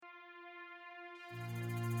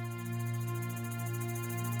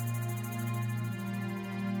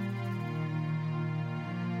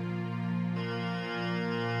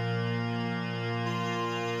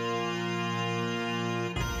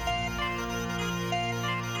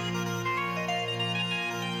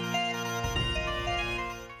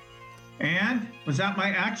And was that my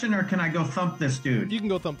action, or can I go thump this dude? You can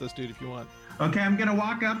go thump this dude if you want. Okay, I'm gonna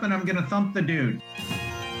walk up and I'm gonna thump the dude.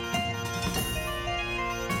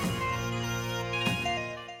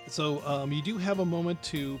 So you do have a moment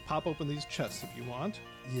to pop open these chests if you want.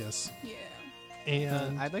 Yes. Yeah.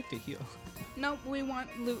 And I'd like to heal. Nope, we want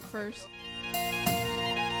loot first.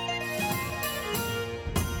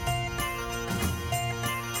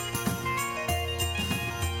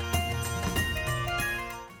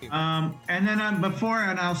 And then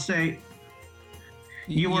I'll say,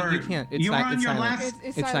 you You were can't. you were on it's your silent. last.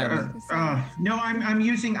 It's It's silent. silent. It's silent. No, I'm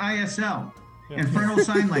using ISL, Yeah. Infernal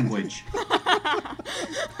Sign Language.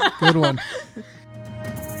 Good one.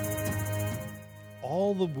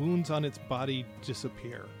 all the wounds on its body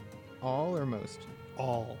disappear. All or most?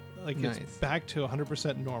 All. Like Nice. it's back to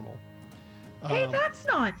 100% normal. Hey, that's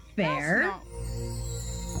not fair.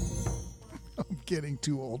 That's not- I'm getting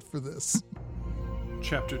too old for this.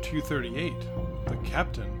 Chapter 238, The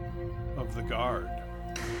Captain of the Guard.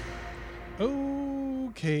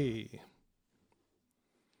 Okay.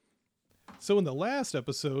 So in the last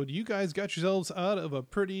episode, you guys got yourselves out of a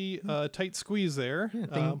pretty tight squeeze there.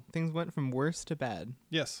 Yeah, things went from worse to bad.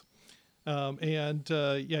 Yes. You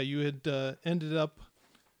had ended up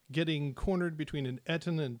getting cornered between an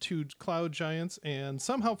Etten and two cloud giants and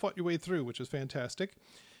somehow fought your way through, which is fantastic.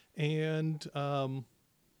 And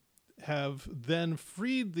have then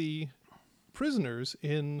freed the prisoners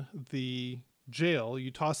in the jail. You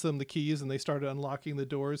toss them the keys and they started unlocking the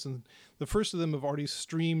doors, and the first of them have already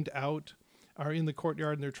streamed out, are in the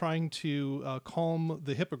courtyard, and they're trying to calm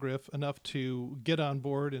the hippogriff enough to get on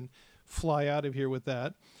board and fly out of here with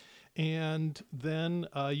that. And then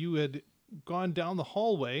you had gone down the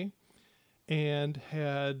hallway and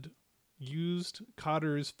had used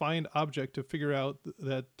Cotter's find object to figure out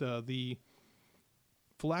that the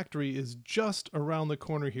phylactery is just around the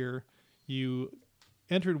corner here. You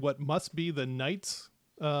entered what must be the knight's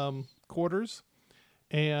quarters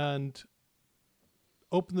and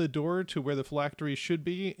opened the door to where the phylactery should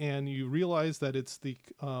be, and you realize that it's the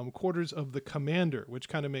quarters of the commander, which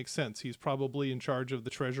kind of makes sense. He's probably in charge of the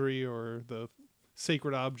treasury or the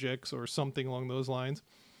sacred objects or something along those lines.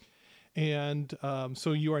 And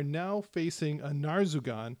so you are now facing a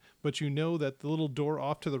Narzugan, but you know that the little door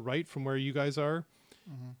off to the right from where you guys are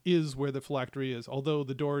is where the phylactery is, although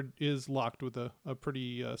the door is locked with a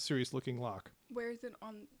pretty serious looking lock. Where is it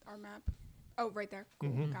on our map? Oh, right there. Cool.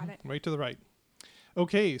 Mm-hmm. Got it. Right to the right.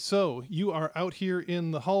 Okay, so you are out here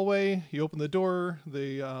in the hallway. You open the door.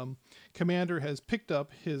 The commander has picked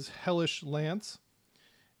up his hellish lance,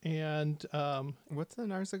 and What's a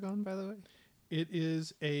Narzagon, by the way? it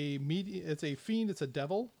is it's a fiend. It's a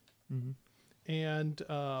devil, and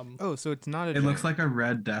Oh, so it's not a It giant. looks like a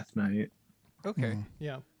red Death Knight. Okay.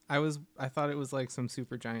 yeah. I thought it was like some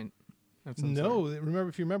super giant. Of some No, sort.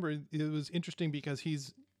 if you remember, it was interesting because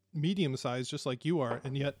he's medium sized, just like you are,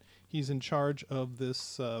 and yet he's in charge of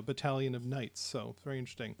this battalion of knights. So it's very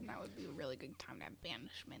interesting. And that would be a really good time to have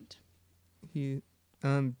banishment. He.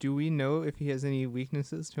 Do we know if he has any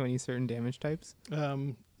weaknesses to any certain damage types?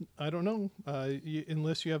 I don't know.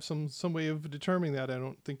 Unless you have some way of determining that, I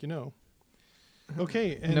don't think you know.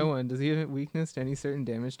 Okay, and No one. Does he have a weakness to any certain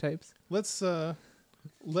damage types? let's I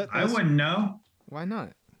wouldn't know. Why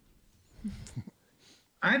not?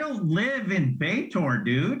 I don't live in Baitor,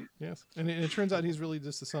 dude. Yes, and it turns out he's really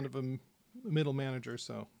just the son of a middle manager.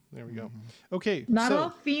 So there we go. Okay, Not so, all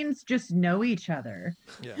fiends just know each other.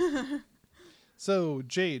 Yeah. So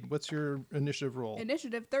Jade, what's your initiative roll?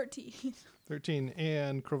 Initiative 13. 13,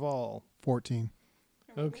 and Craval. 14.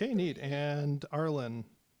 Okay, neat. And Arlen.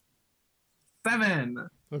 7.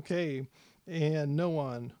 Okay, and no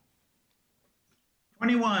one.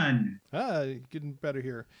 21. Getting better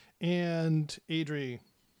here. And Adri.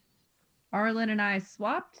 Arlen and I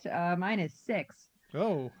swapped. Mine is 6.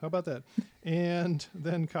 Oh, how about that? And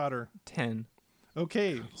then Cotter. 10.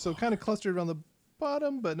 Okay, so kind of clustered around the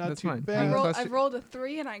bottom, but not That's too fine. I bad. Cluster- rolled a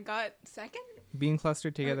 3 and I got second. Being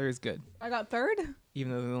clustered together is good, I got third.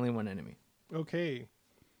 even though there's only one enemy. Okay.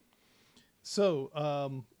 So,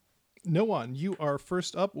 no one, you are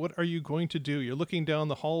first up. What are you going to do? You're looking down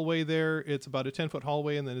the hallway there. It's about a 10-foot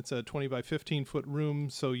hallway, and then it's a 20 by 15-foot room.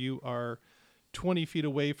 So you are 20 feet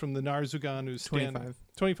away from the Narzugan who's standing. 25.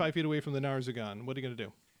 25 feet away from the Narzugan. What are you going to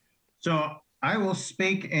do? So I will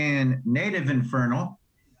speak in Native Infernal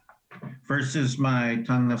versus my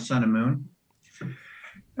tongue of Sun and Moon.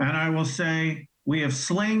 And I will say, we have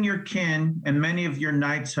slain your kin, and many of your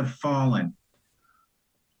knights have fallen.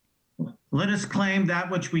 Let us claim that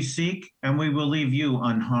which we seek, and we will leave you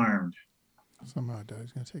unharmed. Somehow I doubt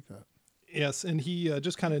he's going to take that. Yes, and he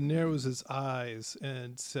just kind of narrows his eyes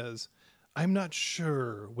and says, I'm not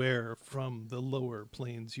sure where from the lower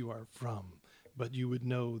planes you are from, but you would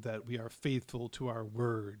know that we are faithful to our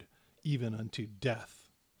word, even unto death.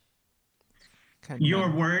 Kind of Your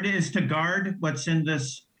bad. word is to guard what's in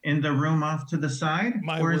the room off to the side,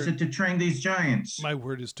 My or is word- it to train these giants? My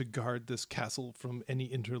word is to guard this castle from any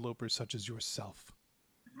interlopers such as yourself.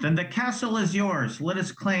 Then the castle is yours. Let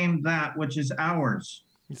us claim that which is ours.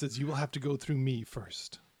 He says, you will have to go through me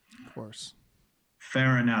first. Of course.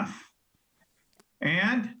 Fair enough.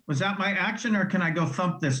 And was that my action, or can I go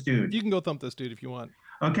thump this dude? You can go thump this dude if you want.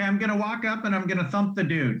 Okay, I'm gonna walk up and I'm gonna thump the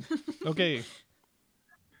dude. Okay.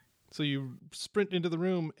 So you sprint into the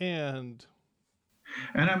room and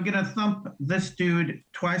And I'm gonna thump this dude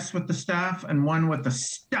twice with the staff and one with a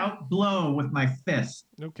stout blow with my fist.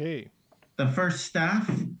 okay. The first staff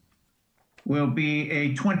will be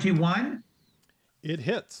a 21 It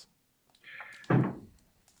hits.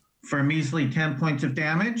 for a measly 10 points of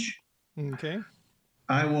damage. Okay.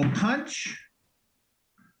 I will punch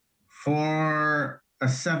for a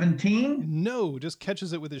 17, No, just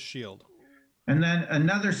catches it with his shield. and then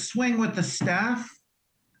another swing with the staff,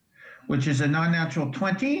 which is a non-natural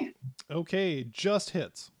 20, Okay, just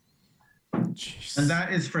hits. and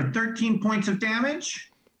that is for 13 points of damage.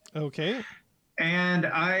 Okay. And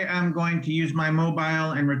I am going to use my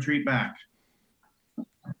mobile and retreat back.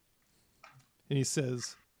 And he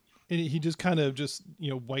says, and he just kind of just,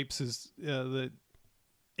 wipes his, the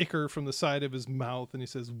ichor from the side of his mouth, and he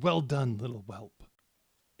says, well done, little whelp.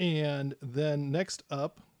 And then next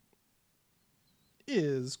up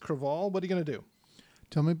is Craval. What are you going to do?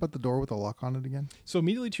 Tell me about the door with the lock on it again. So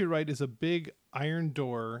immediately to your right is a big iron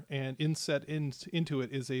door, and inset into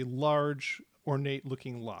it is a large,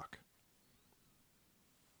 ornate-looking lock.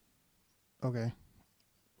 Okay.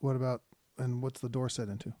 What about, and what's the door set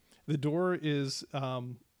into? The door is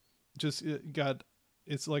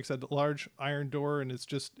it's like I said, a large iron door, and it's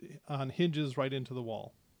just on hinges right into the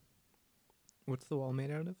wall. What's the wall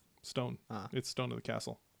made out of? Stone. Ah. It's stone of the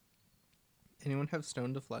castle. Anyone have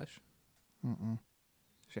stone to flesh? Mm-mm.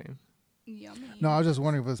 Shame. Yummy. No, I was just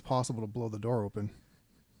wondering if it's possible to blow the door open.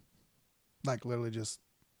 Like literally just,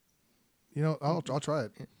 I'll try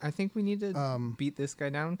it. I think we need to Um, beat this guy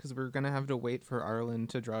down because we're gonna have to wait for Arlen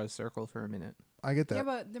to draw a circle for a minute. I get that. Yeah,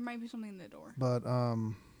 but there might be something in the door. But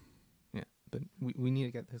Yeah, but we need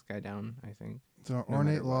to get this guy down. I think. it's an matter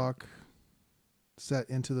ornate what. lock set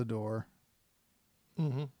into the door.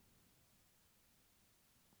 Mm-hmm.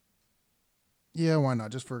 Yeah, why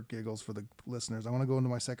not? Just for giggles for the listeners. I want to go into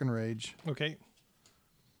my second rage, Okay.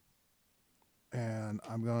 and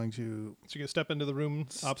I'm going to. So you can step into the room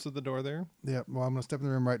opposite the door there. Yeah, well, I'm going to step in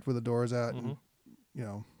the room right where the door is at, Mhm.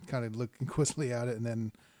 and kind of look inquisitively at it, and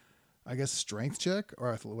then I guess strength check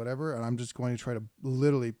or whatever, and I'm just going to try to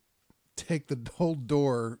literally take the whole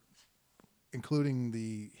door, including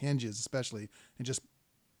the hinges especially, and just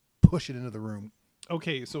push it into the room.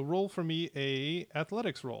 Okay, so roll for me a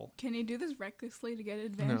athletics roll. Can you do this recklessly to get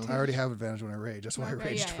advantage? I already have advantage when I rage. That's why I Okay,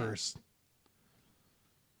 raged yeah. first.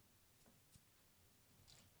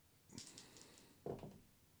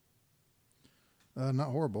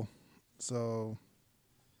 Not horrible. So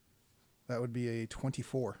that would be a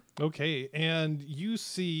 24. Okay, and you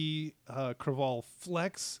see Craval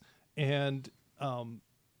flex, and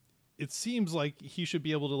it seems like he should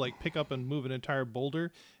be able to like pick up and move an entire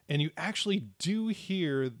boulder, and you actually do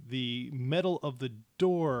hear the metal of the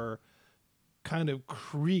door kind of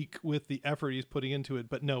creak with the effort he's putting into it,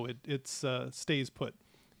 but no, it's stays put.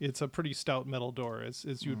 It's a pretty stout metal door, as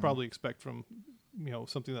you would probably expect from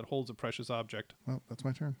something that holds a precious object. Well, that's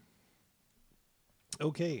my turn.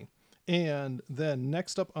 Okay, and then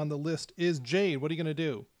next up on the list is Jade. What are you going to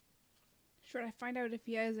do? Should I find out if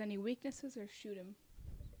he has any weaknesses or shoot him?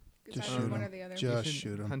 'Cause Just either shoot one him. or the other. Just You should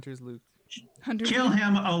shoot him. Hunter's Luke. Hunter's Kill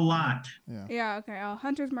him a lot. Yeah. Yeah, okay. I'll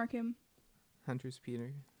Hunter's mark him. Hunter's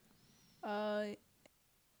Peter. I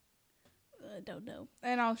don't know.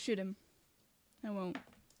 And I'll shoot him. I won't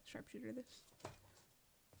sharpshooter this.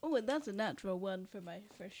 Oh, and that's a natural one for my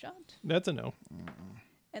first shot. That's a no.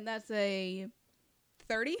 And that's a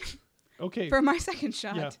 30 Okay. for my second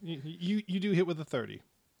shot. Yeah, you do hit with a 30.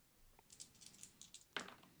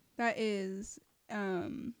 That is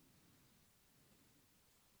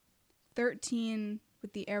 13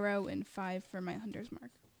 with the arrow and 5 for my hunter's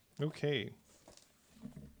mark. Okay.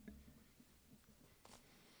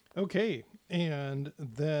 Okay, and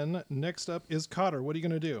then next up is Cotter. What are you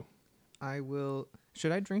going to do? I will.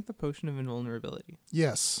 Should I drink the potion of invulnerability?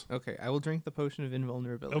 Yes. Okay, I will drink the potion of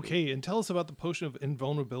invulnerability. Okay, and tell us about the potion of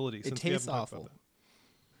invulnerability. It Since we tastes haven't talked about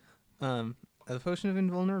awful. The potion of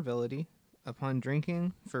invulnerability. Upon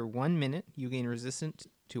drinking for 1 minute, you gain resistance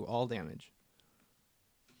to all damage.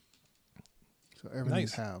 So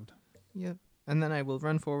everything's Nice. halved. Yep. And then I will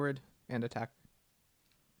run forward and attack.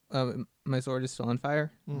 My sword is still on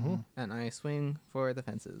fire, Mm-hmm. and I swing for the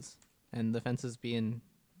fences. And the fences being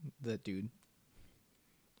the dude.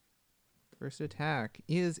 First attack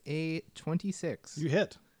is a 26. You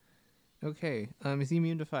hit. Okay. Is he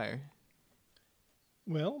immune to fire?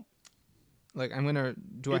 Well, Like,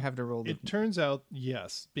 do I have to roll the... it turns out,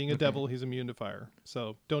 yes. Being a Okay. devil, he's immune to fire.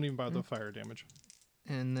 So don't even bother the fire damage.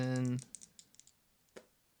 And then...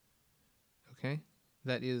 Okay.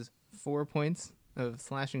 That is 4 points of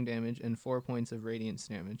slashing damage and 4 points of radiance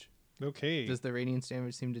damage. Okay. Does the radiance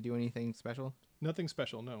damage seem to do anything special? Nothing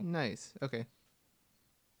special, no. Nice. Okay.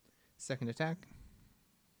 Second attack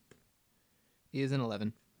is an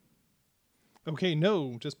 11. Okay,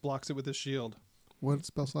 no. Just blocks it with his shield. What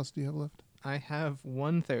spell slots do you have left? I have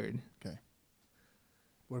 1/3.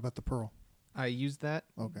 What about the pearl? I used that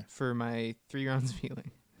Okay. for my 3 rounds of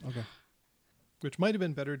healing. Okay. Which might have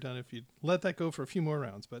been better done if you'd let that go for a few more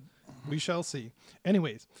rounds, but we shall see.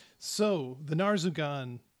 Anyways, so the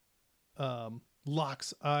Narzugan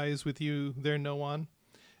locks eyes with you there, Noan,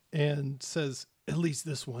 and says, "At least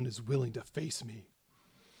this one is willing to face me."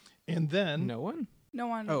 And then, No one? No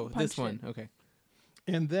one. Oh, this punched one. it. Okay.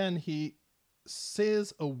 and then he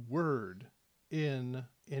says a word in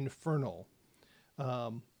Infernal,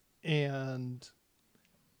 and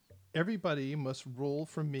everybody must roll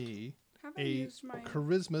for me Have I a used my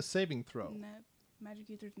charisma saving throw. Magic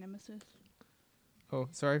User's Nemesis? Oh,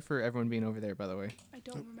 sorry for everyone being over there, by the way. I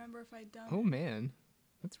don't remember if I'd done Oh, it. man.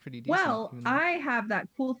 That's pretty decent. Well, even though- I have that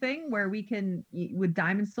cool thing where we can, with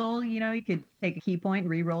Diamond Soul, you could take a key point,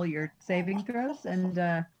 re-roll your saving throws, and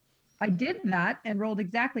I did that and rolled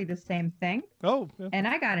exactly the same thing, Oh, yeah. and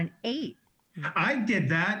I got an 8. I did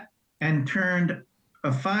that and turned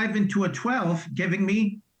a 5 into a 12, giving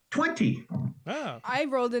me 20. Ah. I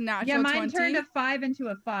rolled a natural Yeah, mine 20. turned a 5 into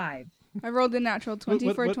a 5. I rolled a natural 20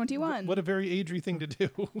 What- for a what- 21. What a very Adri thing to do.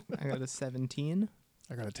 I got a 17.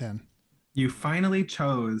 I got a 10. You finally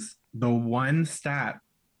chose the one stat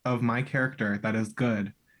of my character that is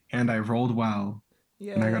good, and I rolled well,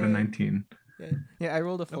 Yeah. and I got a 19. Yeah, I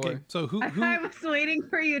rolled a 4. Okay, so who I was waiting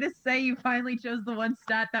for you to say you finally chose the one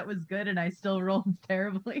stat that was good, and I still rolled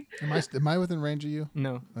terribly. Am I within range of you?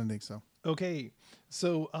 No. I don't think so. Okay,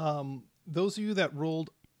 so those of you that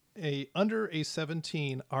rolled under a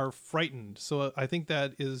 17 are frightened. So I think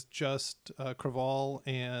that is just Craval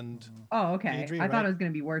and Oh, okay. Adri, I thought right? it was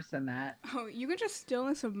going to be worse than that. Oh, you can just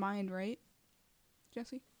stillness of mind, right,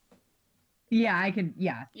 Jesse? Yeah, I can.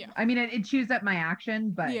 Yeah. Yeah. I mean, it chews up my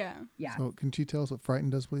action, but Yeah. yeah. So can you tell us what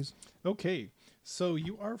frightened does, please? Okay, so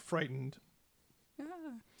you are frightened, Ah.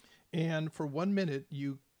 and for 1 minute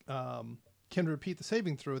you can repeat the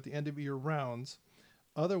saving throw at the end of your rounds.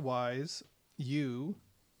 Otherwise, you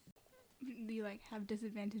Do you have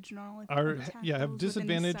disadvantage on all have attack rolls within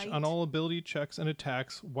disadvantage sight? on all ability checks and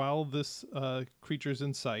attacks while this creature's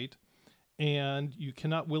in sight, and you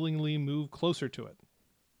cannot willingly move closer to it.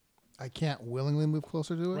 I can't willingly move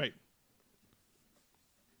closer to it? Right.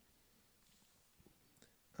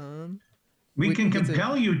 We Wait, can it's a-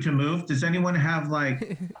 compel you to move. Does anyone have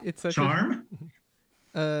It's such charm?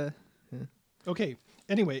 Okay.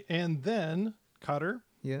 Anyway, and then Cotter,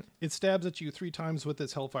 Yeah. it stabs at you 3 times with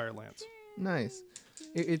its Hellfire Lance. Nice.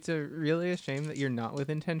 It's really a shame that you're not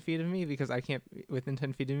within 10 feet of me, because I can't. Within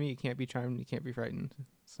 10 feet of me, you can't be charmed, you can't be frightened.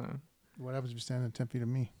 So, What happens if you stand at 10 feet of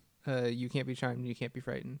me? you can't be charmed, you can't be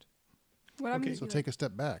frightened. What happens Okay, if So you, take a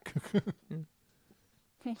step back.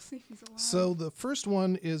 We'll see if he's alive. So the first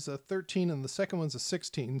one is a 13 and the second one's a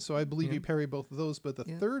 16. So I believe Yeah. you parry both of those. But the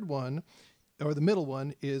Yeah. third one, or the middle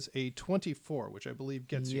one, is a 24, which I believe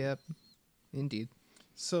gets you. Yep. Indeed.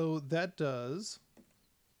 So that does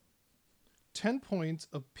 10 points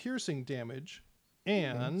of piercing damage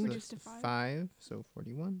and Reduced to 5. 5, so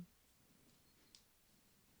 41.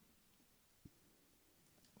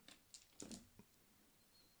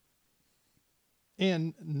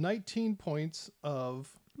 and 19 points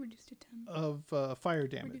of Reduced to 10. fire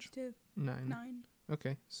damage. Reduced to 9. 9.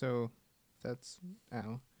 Okay, so that's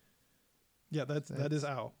ow. Yeah, that is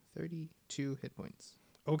ow. 32 hit points.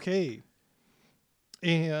 Okay.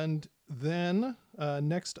 And then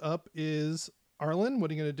next up is Arlen.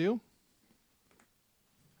 What are you going to do?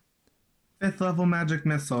 5th level magic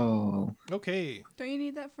missile. Okay. Don't you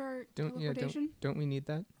need that for teleportation? Don't we need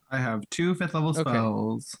that? I have 2 5th level Okay.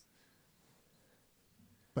 spells.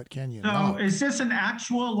 But can you So not? is this an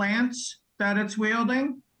actual lance that it's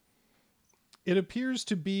wielding? It appears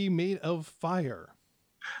to be made of fire.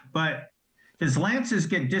 But his lances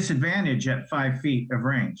get disadvantage at 5 feet of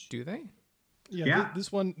range. Do they? Yeah, Yeah.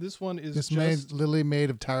 this one is This just literally made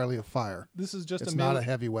entirely of fire. this is just It's a melee, not a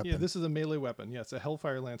heavy weapon. Yeah, this is a melee weapon. Yeah, it's a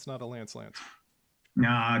Hellfire Lance, not a Lance.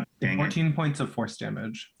 Nah, dang it. 14 points of force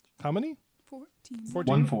damage. How many? 14.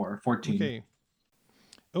 14? 14. Okay.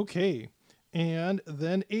 Okay. And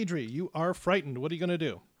then Adri, you are frightened. What are you going to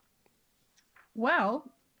do? Well,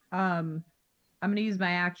 I'm going to use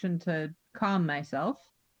my action to calm myself.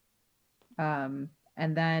 And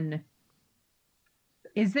then,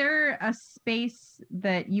 is there a space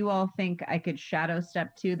that you all think I could shadow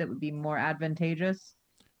step to that would be more advantageous?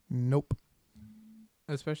 Nope.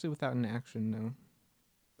 Especially without an action, no.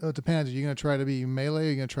 Oh, it depends. Are you going to try to be melee or are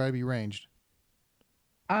you going to try to be ranged?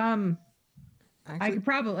 I Actually,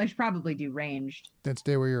 should probably do ranged. Then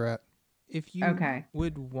stay where you're at. if you Okay.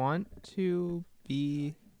 would want to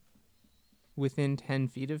be within 10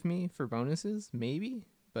 feet of me for bonuses, maybe,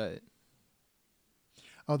 but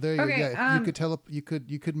Oh, there you go. Okay, Yeah, you could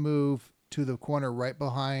you could move to the corner right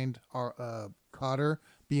behind our Cotter,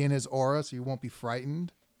 be in his aura, so you won't be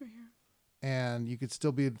frightened, and you could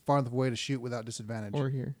still be far enough away to shoot without disadvantage. or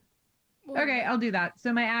here. Okay, I'll do that.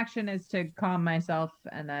 So my action is to calm myself,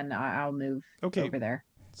 and then I'll move Okay. over there.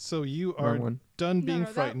 So you Wrong are one. done being No,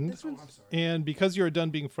 frightened. this one's And because you're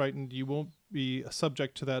done being frightened, you won't be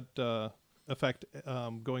subject to that effect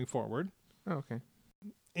going forward. Oh, okay.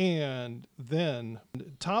 And then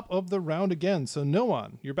top of the round again. So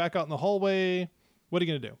Noan, you're back out in the hallway. What are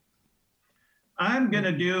you going to do? I'm going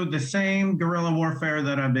to do the same guerrilla warfare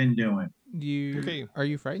that I've been doing. Okay. Are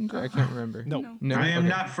you frightened? I can't remember. No. No. No. I am okay.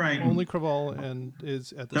 not frightened. Only Craval and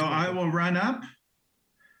is at this So point. I will run up.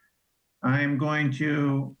 I am going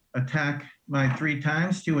to attack my 3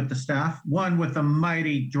 times, 2 with the staff, 1 with a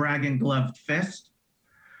mighty dragon gloved fist.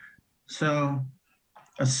 So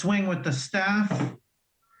a swing with the staff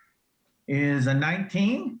is a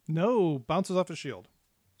 19. No, bounces off a shield.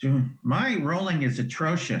 My rolling is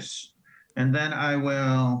atrocious. And then I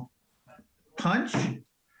will punch.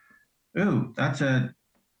 Ooh, that's a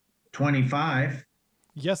 25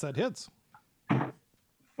 Yes, that hits.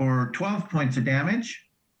 for 12 points of damage.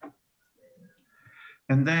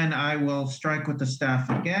 And then I will strike with the staff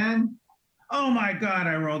again. Oh my God,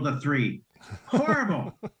 I rolled a 3.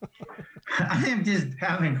 Horrible. I am just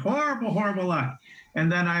having horrible luck.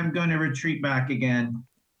 And then I'm going to retreat back again.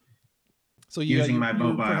 So Using my you bow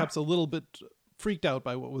were bio. perhaps a little bit freaked out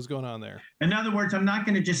by what was going on there. In other words, I'm not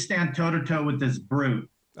going to just stand toe to toe with this brute.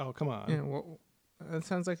 Oh, come on. Yeah, well, that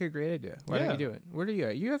sounds like a great idea. Why don't Yeah. you do it? Where are you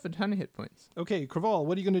at? You have a ton of hit points. Okay, Craval,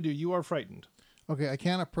 what are you going to do? You are frightened. Okay, I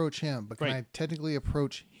can't approach him, but can Right. I technically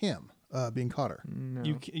approach him, being Cotter? No.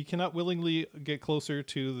 You cannot willingly get closer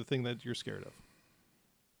to the thing that you're scared of.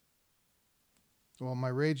 Well, my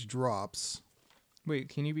rage drops. Wait,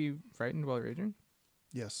 can you be frightened while raging?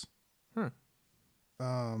 Yes. Huh.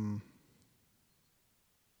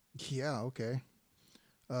 Yeah, okay.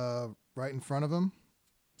 Right in front of him,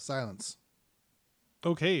 silence.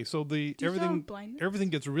 Okay, so the Do you feel everything blindness? everything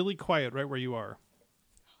gets really quiet right where you are.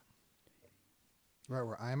 Right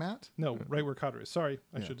where I'm at? No, right where Cotter is. Sorry,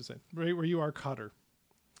 I Yeah. should have said. Right where you are, Cotter.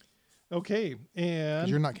 Okay, 'Cause and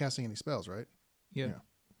you're not casting any spells, right? Yeah.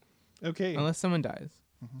 okay, Unless someone dies.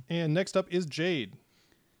 and next up is Jade.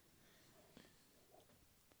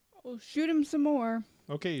 We'll shoot him some more.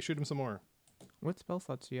 Okay, shoot him some more. What spell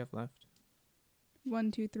slots do you have left?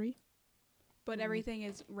 1, 2, 3. But everything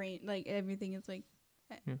is everything is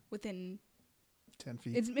Yeah. within. 10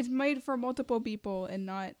 feet. It's made for multiple people and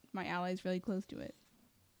not my allies really close to it.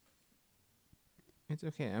 It's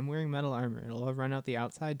okay. I'm wearing metal armor. It'll all run out the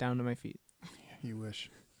outside down to my feet. You wish.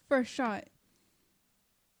 First shot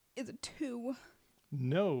is a 2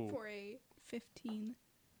 No, for a 15.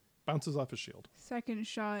 bounces off his shield. Second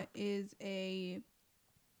shot is a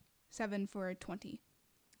 7 for a 20,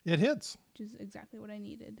 It hits. which is exactly what I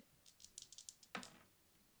needed.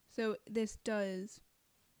 So this does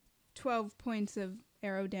 12 points of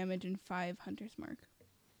arrow damage and 5 hunter's mark.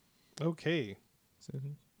 Okay, So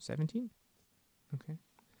 17? Okay.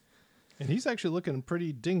 and he's actually looking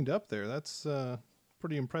pretty dinged up there. That's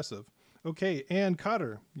pretty impressive. Okay, and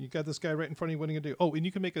Cotter, you got this guy right in front of you. What are you gonna do? Oh, and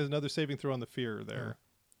you can make another saving throw on the fear there.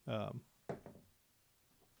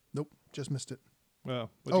 Nope, just missed it.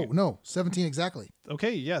 Well, Oh, no, 17 exactly.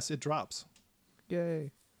 okay, yes, it drops.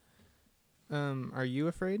 Yay. Are you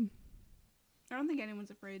afraid? I don't think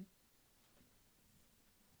anyone's afraid.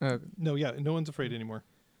 No, yeah, no one's afraid anymore.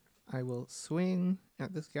 I will swing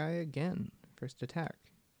at this guy again. First attack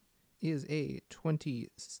is a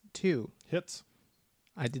 22. Hits.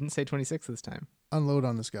 I didn't say 26 this time. Unload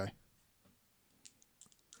on this guy.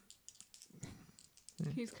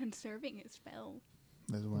 He's conserving his spell.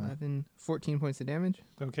 There's one. 11, 14 points of damage.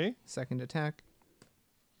 Okay. Second attack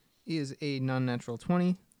is a non-natural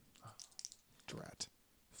 20 Drat.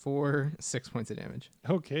 for 6 points of damage.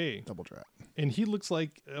 Okay. Double drat. And he looks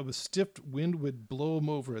like a stiff wind would blow him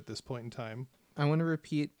over at this point in time. I want to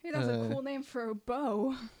repeat. Hey, that's a cool name for a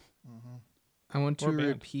bow. I want to Or band.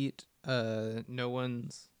 repeat no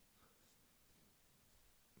one's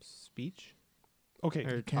speech. Okay.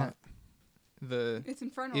 Or Can't. the It's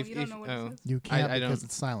infernal. If- you don't if- know what oh. it says. You can't I because don't-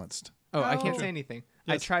 it's silenced. I can't Oh. say anything.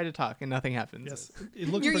 Yes. I try to talk and nothing happens. Yes. It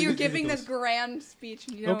looks You're pretty giving this ridiculous. grand speech.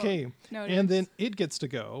 And you don't Okay. notice. And then it gets to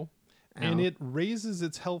go. And Ow. it raises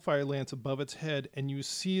its Hellfire Lance above its head, and you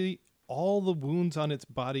see all the wounds on its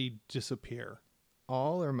body disappear.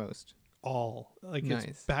 All or most. All. Like Nice.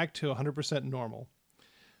 it's back to 100% normal.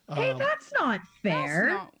 Hey, that's not That's fair.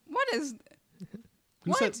 not- what is?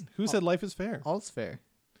 Who said life is fair? All's fair.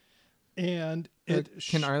 And But it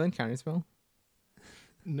can Arlen counterspell?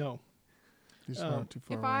 no. You're just not too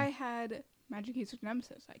far If away. I had magic use of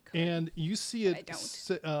nemesis, I could. And you see But I it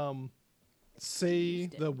don't. say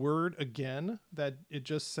Used it. the word again that it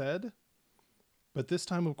just said. But this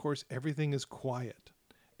time, of course, everything is quiet.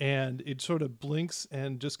 And it sort of blinks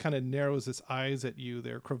and just kind of narrows its eyes at you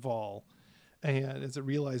there, Craval. And as it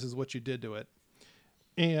realizes what you did to it.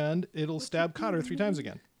 And it'll stab Cotter 3 times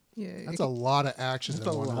again. Yeah. That's a lot of actions in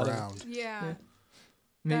That's a one lot of- round. yeah.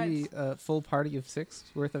 Maybe a full party of 6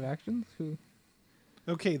 worth of actions. Who?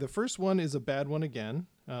 Okay, the first one is a bad one again.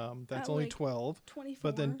 That's At, only like, 12. 24.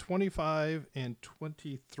 But then 25 and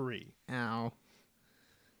 23. Ow.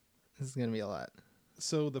 This is gonna be a lot.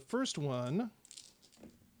 So the first one,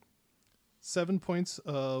 7 points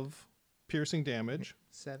of piercing damage.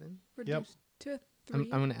 7. reduced to I'm 3.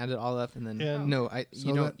 gonna add it all up and then. And- no, So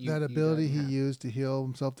you don't. that ability he used to heal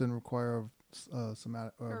himself didn't require a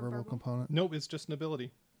somatic or Or verbal verbal. component. Nope, it's just an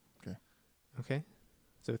ability. Okay.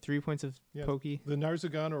 So 3 points of Yeah. pokey. The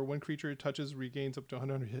Narzagon or one creature it touches regains up to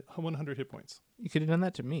 100 hit points. You could have done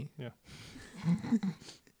that to me.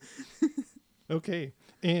 Okay,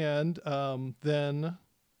 and then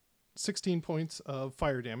 16 points of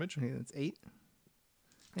fire damage. Okay, that's 8.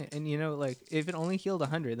 And you know, like if it only healed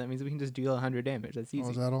 100, that means we can just deal 100 damage. That's easy. Oh,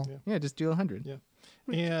 is that all? Yeah. Yeah, just deal 100. Yeah.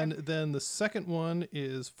 And then the second one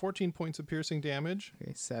is 14 points of piercing damage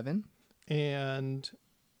Okay, 7. and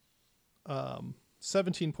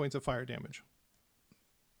 17 points of fire damage.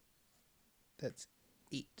 That's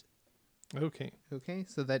 8. Okay. Okay,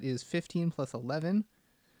 so that is 15 plus 11,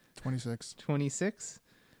 26. 26.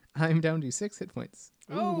 I'm down to 6 hit points.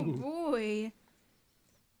 Oh Ooh. boy!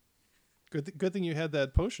 Good thing you had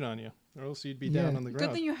that potion on you, or else you'd be down Yeah. on the Good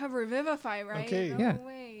ground. thing you have revivify, right? Okay. Oh, Yeah.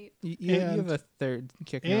 Wait. You have And- a third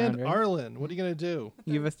kicking And around, right? Arlen, what are you going to do?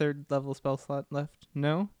 You have a third level spell slot left?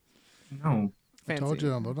 No? No. I Fancy. told you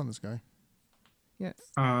to unload on this guy.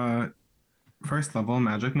 Yeah. First level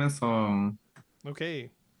magic missile.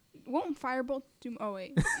 Okay. Won't firebolt do? Oh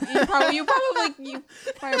wait. You probably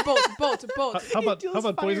fire bolt. How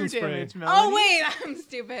about poison spray? Oh wait, I'm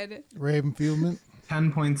stupid. Ravenfieldment.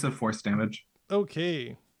 10 points of force damage.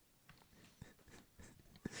 Okay.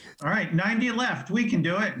 All right, 90 left. We can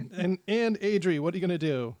do it. And Adri, what are you going to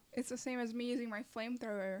do? It's the same as me using my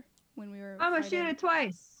flamethrower when we were. I'm gonna shoot fighting. it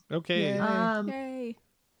twice. Okay. Yeah. Yay!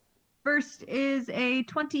 First is a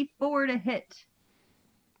 24 to hit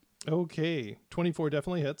Okay. 24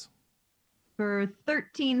 definitely hits. for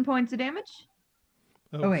 13 points of damage.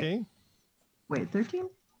 Okay. Oh, wait. Wait, 13?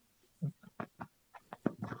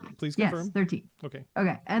 Please Yes, confirm. 13. Okay.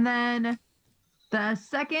 Okay, and then the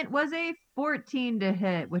second was a 14 to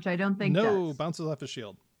hit, which I don't think No, does. bounces off his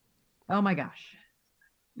shield. Oh my gosh.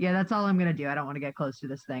 Yeah, that's all I'm gonna do. I don't want to get close to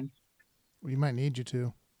this thing. We might need you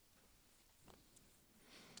to.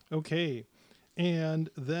 Okay. And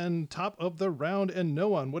then top of the round and no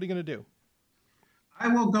one. What are you going to do? I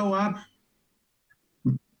will go up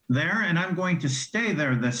there and I'm going to stay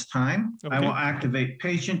there this time. I Okay. will activate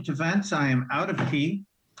patient defense. I am out of key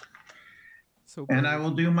So and I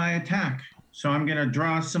will do my attack. So I'm going to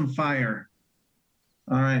draw some fire.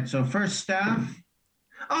 All right, so first staff.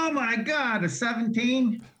 Oh my God, a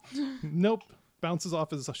 17. Nope. Bounces off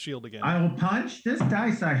his shield again. I will punch. This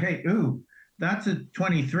dice I hate. Ooh, that's a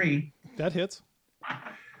 23. That hits.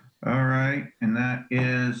 All right, and that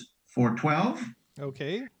is for 12.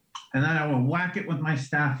 Okay. And then I will whack it with my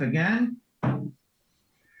staff again.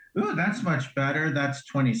 Ooh, that's much better. That's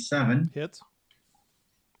 27. Hits.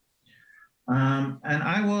 And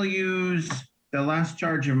I will use the last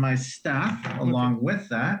charge of my staff along with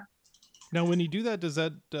that. Now, when you do that, does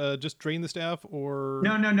that just drain the staff or?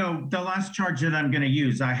 No. The last charge that I'm going to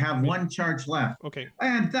use. I have one charge left. Okay.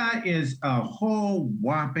 And that is a whole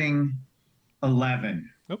whopping 11.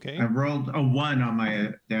 Okay. I rolled a 1 on my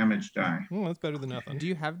damage die. Well, that's better than nothing. Do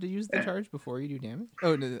you have to use the charge before you do damage?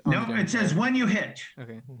 Oh, no. No, it says when you hit.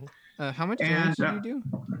 Okay. How much And, damage did you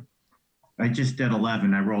do? I just did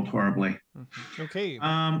 11. I rolled horribly. Okay.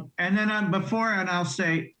 And then I'll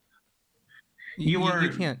say, you were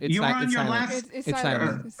can't. you were on it's your silent. last. It's It's silent.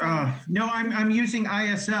 silent. It's silent. No, I'm using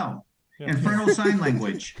ISL, Yeah. Infernal Sign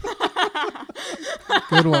Language.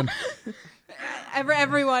 Good one.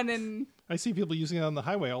 Everyone in. I see people using it on the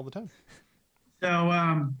highway all the time.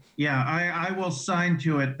 So yeah, I will sign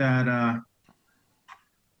to it that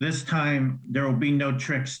this time there will be no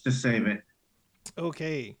tricks to save it.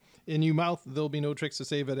 Okay. And you mouth, there'll be no tricks to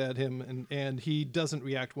save it at him, and he doesn't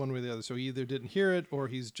react one way or the other. So he either didn't hear it or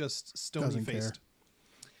he's just stony Doesn't faced.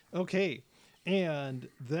 Okay. And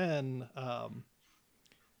then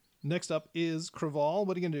next up is Craval.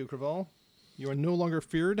 What are you going to do, Craval? You are no longer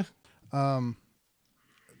feared.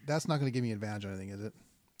 That's not going to give me advantage on anything, is it?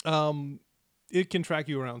 It can track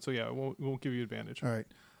you around, so yeah, it won't give you advantage. All right.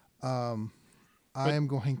 I am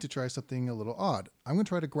going to try something a little odd. I'm going to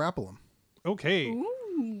try to grapple him. Okay. Ooh.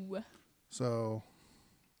 So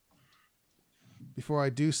before I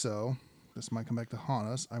do so, this might come back to haunt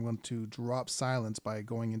us. I'm going to drop silence by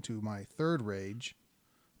going into my third rage,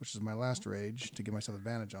 which is my last rage, to give myself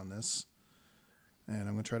advantage on this. And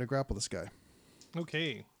I'm going to try to grapple this guy.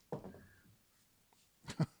 Okay.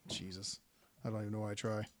 Jesus. I don't even know why I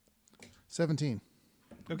try. 17.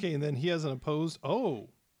 Okay, and then he has an opposed. Oh.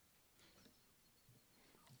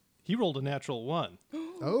 He rolled a natural 1.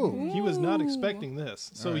 Oh. He was not expecting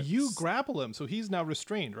this. So All right. you grapple him, so he's now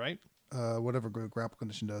restrained, right? Whatever grapple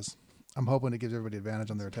condition does. I'm hoping it gives everybody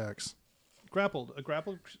advantage on their attacks. Grappled. A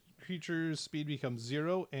grappled creature's speed becomes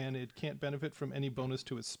 0, and it can't benefit from any bonus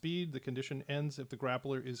to its speed. The condition ends if the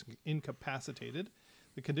grappler is incapacitated.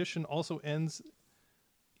 The condition also ends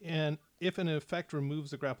and if an effect removes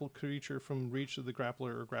the grappled creature from reach of the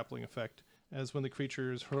grappler or grappling effect, as when the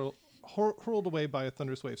creature is hurled away by a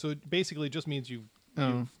thunderous wave. So it basically just means you've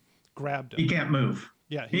grabbed him. He can't move.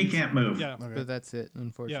 Yeah, He can't move. Yeah. Okay. But that's it.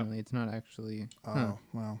 Unfortunately, it's not actually. Oh,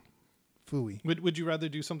 wow. Phooey. Would you rather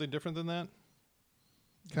do something different than that?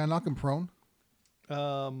 Can I knock him prone?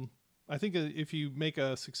 I think if you make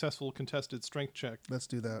a successful contested strength check. Let's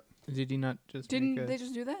do that. Did you not just? Didn't make a, they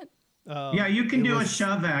just do that? Yeah, you can it do a was-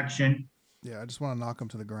 shove action. Yeah, I just want to knock him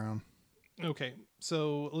to the ground. Okay,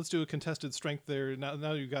 so let's do a contested strength there.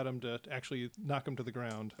 Now you got him to actually knock him to the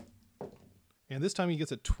ground. And this time he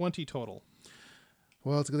gets a 20 total.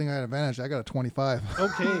 Well, it's a good thing I had advantage. I got a 25.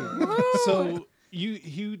 Okay, so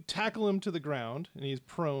you tackle him to the ground, and he's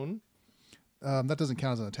prone. That doesn't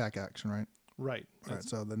count as an attack action, right? Right. All right,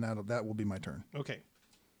 so then that will be my turn. Okay.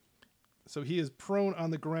 So he is prone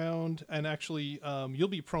on the ground, and actually you'll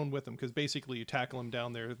be prone with him, because basically you tackle him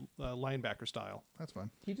down there linebacker style. That's fine.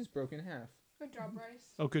 He just broke in half. Good job, Bryce.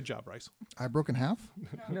 Oh, good job, Bryce. I broke in half?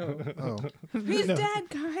 No. Oh. He's dead,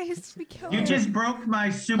 guys. We killed him. You just broke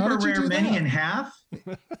my super did you rare do mini that? in half. No,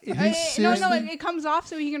 it comes off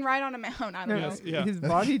so he can ride on a mount. I don't know. Yes, yeah. His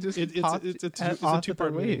body just It's popped a off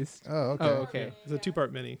two-part at the mini. waist. Oh, okay. Oh, okay. It's a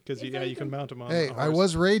two-part mini, because It's you like can mount him on Hey, a I horse.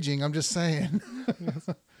 was raging. I'm just saying.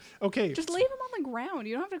 Okay. Just leave him on the ground.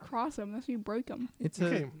 You don't have to cross him unless you break him. It's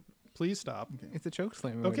Okay. a Please stop. it's a choke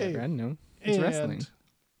slam or Okay. whatever. I don't know. It's And wrestling.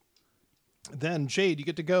 then Jade, you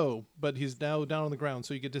get to go, but he's now down on the ground,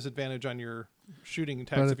 so you get disadvantage on your shooting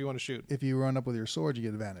attacks But if you want to shoot. If you run up with your sword, you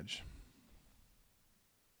get advantage.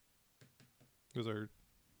 Those are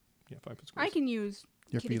 5 foot I squares. can use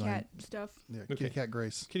Your kitty feline. cat stuff. Yeah, Okay. Kitty Cat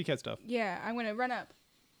Grace. Kitty cat stuff. Yeah, I'm gonna run up,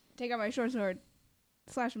 take out my short sword,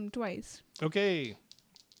 slash him twice. Okay.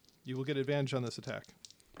 You will get advantage on this attack.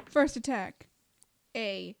 First attack,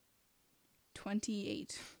 a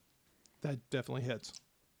 28 That definitely hits.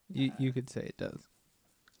 You could say it does.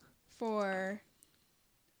 for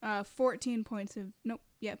 14 points of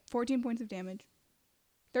 14 points of damage.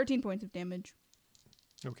 13 points of damage.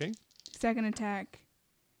 Okay. Second attack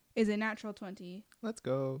is a natural 20 Let's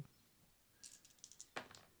go.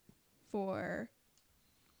 for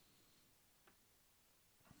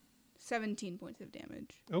 17 points of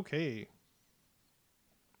damage. Okay.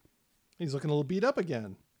 He's looking a little beat up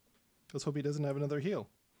again. Let's hope he doesn't have another heal.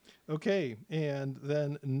 Okay, and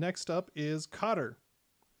then next up is Cotter.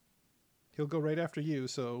 He'll go right after you,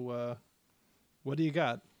 so what do you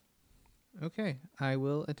got? Okay, I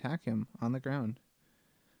will attack him on the ground.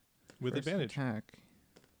 With First advantage. Attack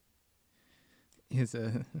is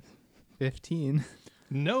a 15.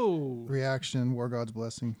 No! Reaction, War God's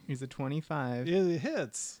Blessing. He's a 25. It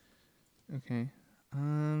hits. Okay.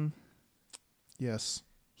 Yes.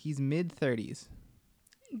 He's mid 30s.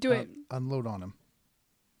 Do it. Unload on him.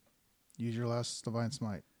 Use your last divine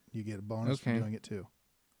smite. You get a bonus for Okay. doing it too.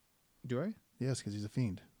 Do I? Yes, because he's a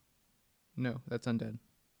fiend. No, that's undead.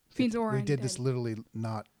 Fiends or We did undead. this literally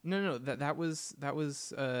not. No, that was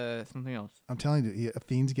something else. I'm telling you,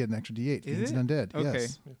 fiends get an extra D8. Is Fiends it? and undead. Okay.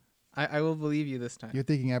 Yes. I will believe you this time. You're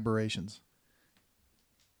thinking aberrations.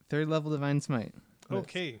 3rd level divine smite.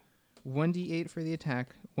 Okay. 1d8 for the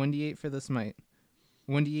attack, 1d8 for the smite,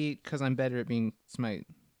 1d8 because I'm better at being smite,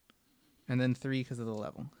 and then 3 because of the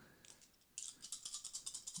level.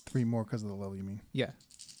 3 more because of the level, you mean? Yeah.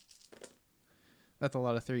 That's a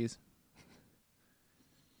lot of 3s.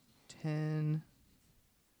 10,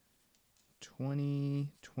 20,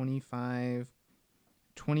 25,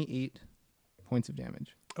 28 points of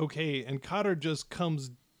damage. Okay, and Cotter just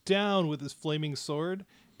comes down with his flaming sword,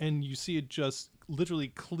 and you see it just literally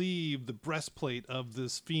cleave the breastplate of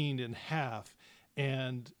this fiend in half,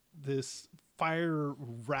 and this fire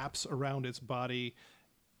wraps around its body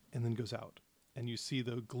and then goes out. And you see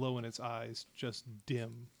the glow in its eyes just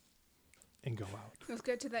dim and go out. Let's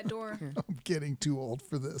get to that door. I'm getting too old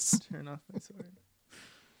for this. Turn off my sword.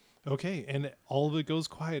 Okay, and all of it goes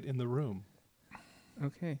quiet in the room.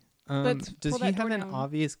 Okay. Let's Does pull he that have door an down.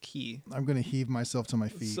 obvious key? I'm going to heave myself to my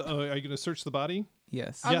feet. So, are you going to search the body?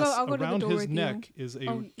 Yes. I'll yes, go to the around door his with you. neck is a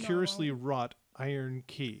Oh, no, I curiously won't. wrought iron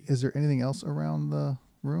key. Is there anything else around the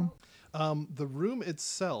room? The room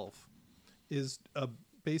itself is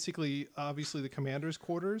basically, obviously, the commander's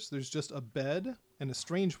quarters. There's just a bed, and a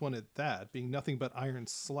strange one at that, being nothing but iron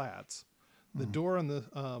slats. The door on the,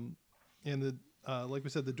 like we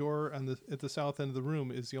said, the door on at the south end of the room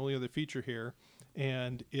is the only other feature here,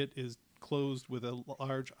 and it is closed with a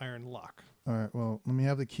large iron lock. All right, well, let me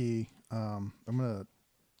have the key. I'm going to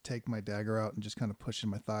take my dagger out and just kind of push in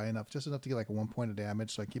my thigh just enough to get like 1 point of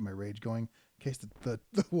damage so I keep my rage going in case the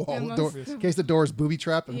wall, Unless- door, in case the door is booby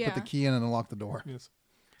trapped and put the Yeah. key in and unlock the door. Yes.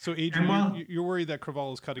 So, Adrian, while- you're worried that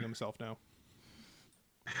Craval is cutting himself now.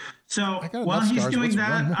 So I got while enough he's scars. doing What's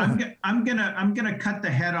that, one more? I'm gonna cut the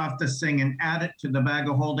head off this thing and add it to the bag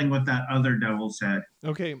of holding with that other devil's head.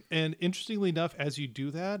 Okay, and interestingly enough, as you do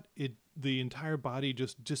that, the entire body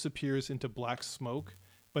just disappears into black smoke,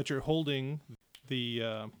 but you're holding the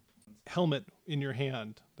helmet in your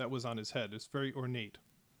hand that was on his head. It's very ornate.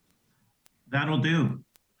 That'll do.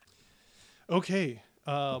 Okay,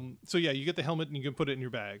 so yeah, you get the helmet and you can put it in your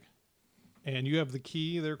bag, and you have the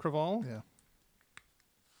key there, Craval. Yeah.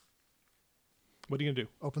 What are you gonna do?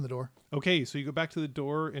 Open the door. Okay, so you go back to the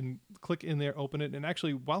door and click in there, open it, and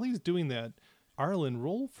actually, while he's doing that, Arlen,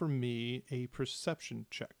 roll for me a perception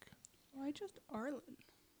check, Why just Arlen?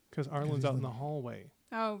 because Arlen's out in the hallway.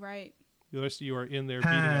 Oh, right. The rest of you are in there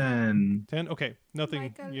beating up. 10. 10? Okay,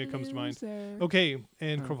 nothing Like a comes to mind. loser. Okay,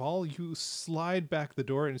 and Craval, you slide back the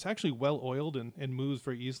door, and it's actually well oiled and moves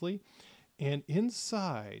very easily. And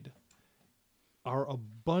inside are a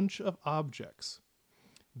bunch of objects.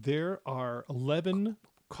 There are 11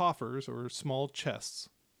 coffers or small chests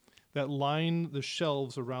that line the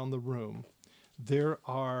shelves around the room. There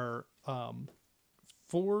are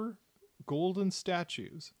 4 golden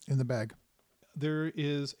statues. In the bag. There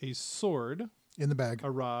is a sword, In the bag. a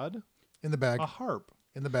rod, In the bag. a harp,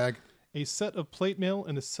 In the bag. a set of plate mail,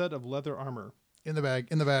 and a set of leather armor. In the bag.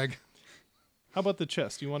 In the bag. How about the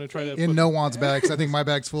chest? You want to try to In put- no one's bag, 'cause I think my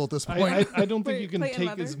bag's full at this point. I don't think Wait, you can plate and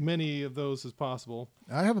take as leather? many of those as possible.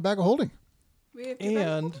 I have a bag of holding. We have to back-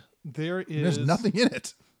 And there is There's nothing in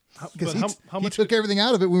it. Because But how he much? took everything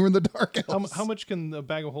out of it when we were in the dark How, elves. how much can the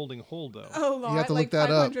bag of holding hold, though? a lot, have to like look that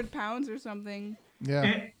up. 500 pounds or something.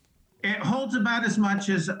 Yeah. It holds about as much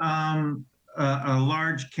as a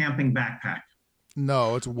large camping backpack.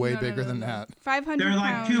 No, it's way No, no, bigger no, than no. that. 500 They're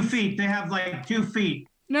like pounds. 2 feet. They have like 2 feet.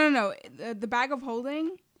 No. The bag of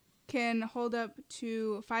holding can hold up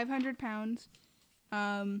to 500 pounds.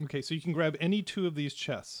 Okay, so you can grab any 2 of these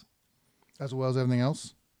chests, As well as everything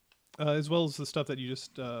else. as well as the stuff that you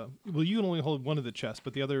just. Well, you can only hold one of the chests,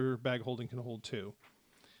 but the other bag holding can hold 2.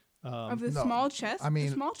 Of the no, small chest? I mean,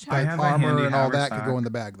 the small The chest. I have a armor handy and all that could haversack. go in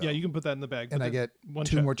the bag, though. Yeah, you can put that in the bag. and but I get one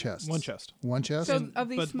 2 chest- more chests. One chest. One chest? So of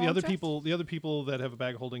these But small the other chests? people that have a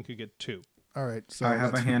bag holding could get 2. All right. So I have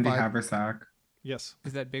a that's handy 5 haversack. Yes,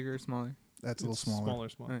 Is that bigger or smaller? That's a little it's smaller.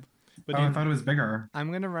 smaller. Right. But Oh, I you- thought it was bigger.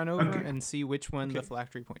 I'm gonna run over Okay. and see which one the Okay.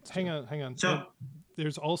 phylactery points to. hang on. So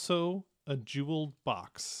There's also a jeweled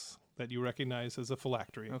box that you recognize as a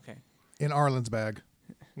phylactery. Okay. In Arlen's bag.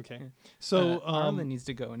 Okay. So, Arlen needs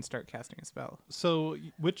to go and start casting a spell. so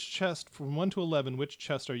which chest from 1 to 11? Which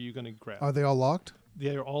chest are you going to grab? Are they all locked?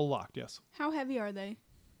 They are all locked. Yes, How heavy are they?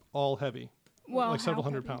 all heavy. Well, like several how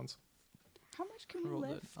hundred heavy? pounds. How much can we Rolled at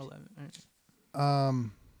lift? 11. All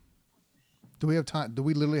right. Do we have time? Do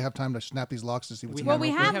we literally have time to snap these locks to see what's We in Well, there we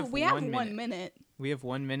real quick? have have 1 1 minute We have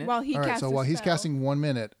 1 minute. while he All right. casts So a while he's spell. casting 1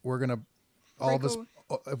 minute, we're gonna all of Break us.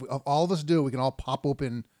 over- If all of us do, we can all pop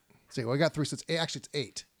open. Say, well, I got 3. So it's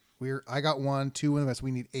 8. I got 1, 2 of us.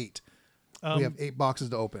 We need 8. We have 8 boxes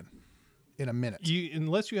to open in a minute.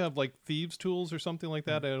 Unless you have like thieves' tools or something like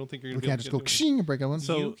that, I don't think you're We gonna. can't be just able go to get kshing and break one.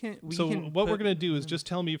 So, we so can what we're put- gonna do is just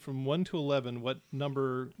tell me from 1 to 11 what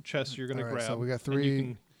number chest you're gonna All right, grab. so we got and you 3,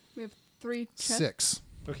 can- We have 3 chests. 6.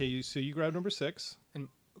 okay, so you grab number 6. And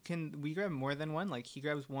can we grab more than one? Like he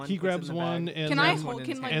grabs one. He puts it in grabs the one, bag, and Can then, I grabs one hold? in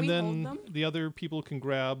Can his like hand. and we then hold them? the other people can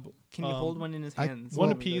grab. Can you hold one in his I- hands? one while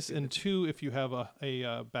we go apiece, through and the- 2 if you have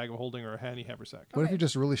a bag of holding or a handy haversack. What if Okay. you're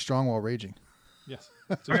just really strong while raging? Yes.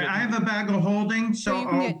 All right, I have a bag of holding, so you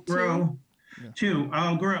can I'll get 2. grow 2.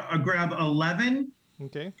 I'll grab 11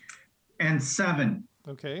 Okay. and 7.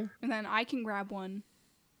 Okay. And then I can grab 1.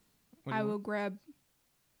 What do I you will want? grab.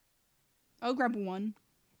 I'll grab 1.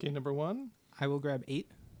 Okay. Number 1. I will grab 8.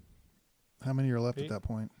 How many are left 8. at that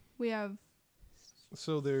point? We have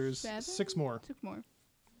So there's 7? 6 more. 6 more.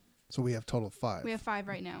 So we have total 5. We have 5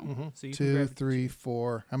 right now. Mm-hmm. So you can 2, grab 3,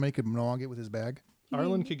 4. How many could Noah get with his bag?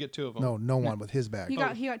 Arlen could get 2 of them. No one with his bag. He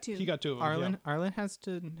got 2. He got 2 of them. Arlen. Arlen has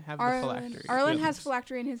to have the Arlen, phylactery. Arlen Yeah. has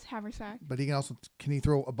phylactery in his haversack. But he can also he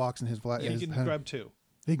throw a box in his flat? Yeah, he can grab 2.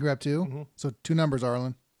 He can grab 2. Mhm. So 2 numbers,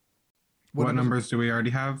 Arlen. What numbers do we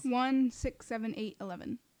already have? 1, 6, 7, 8,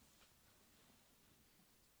 11.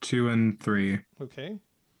 2 and 3. Okay.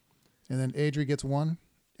 And then Adri gets 1.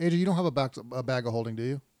 Adri, you don't have a bag of holding, do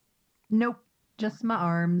you? Nope, just my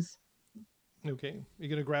arms. Okay. You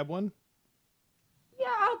gonna grab one? Yeah,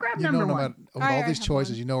 I'll grab You number know, no one. matter of I all these have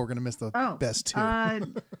choices, one. you know we're gonna miss the Oh, best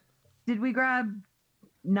 2. Did we grab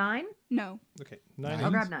 9? No. Okay. 9. Nine.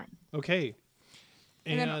 I'll grab 9. Okay.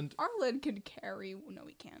 And then And Arlen could carry. No,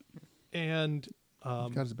 he can't. and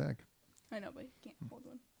He's got his bag. I know, but he can't hold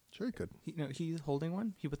one. Sure, he could. He's holding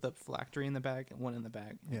one. He put the phylactery in the bag and one in the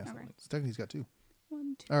bag. Yeah. Okay. So technically, he's got 2.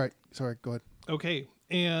 1, 2. All right. Sorry. Go ahead. okay.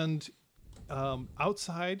 And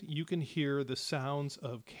outside you can hear the sounds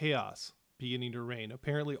of chaos beginning to reign.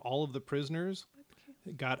 Apparently all of the prisoners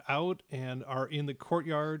got out and are in the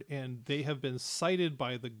courtyard, and they have been cited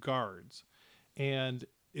by the guards. And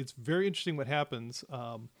it's very interesting what happens.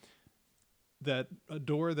 That a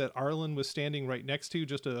door that Arlen was standing right next to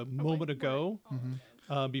just a moment ago,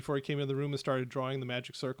 before he came into the room and started drawing the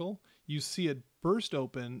magic circle, you see it burst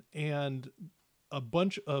open, and a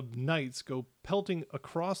bunch of knights go pelting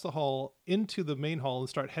across the hall into the main hall and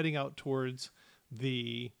start heading out towards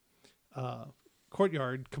the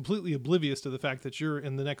courtyard, completely oblivious to the fact that you're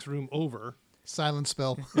in the next room over. Silent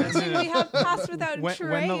spell. We have passed without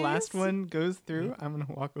When the last trace. one goes through, I'm gonna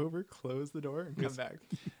walk over, close the door, and come back.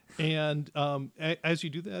 And as you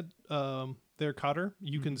do that, there, Cotter,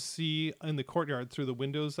 you can see in the courtyard through the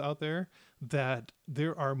windows out there that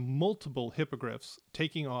there are multiple hippogriffs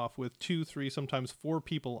taking off with 2, 3, sometimes 4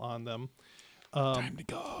 people on them. Time to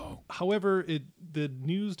go. However, the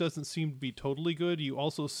news doesn't seem to be totally good. You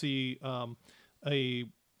also see a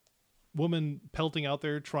woman pelting out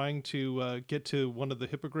there trying to get to one of the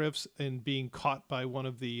hippogriffs and being caught by one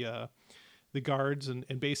of the guards and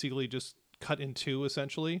basically just cut in 2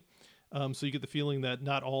 essentially. So you get the feeling that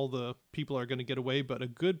not all the people are going to get away, but a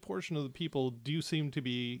good portion of the people do seem to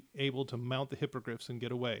be able to mount the hippogriffs and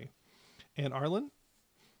get away. And Arlen,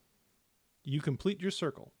 you complete your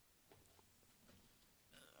circle.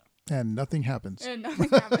 And nothing happens. And nothing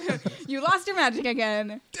happened. You lost your magic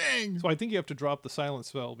again. Dang. So I think you have to drop the silence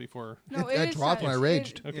spell before. No, It is dropped when I it-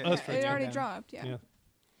 raged. Okay, Yeah. that's right. It yeah. already Yeah. dropped. Yeah. Yeah.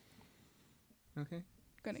 Okay.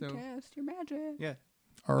 Gonna So- cast your magic. Yeah.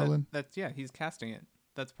 Arlen. That's he's casting it.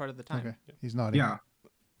 That's part of the time. Okay. He's nodding. Yeah.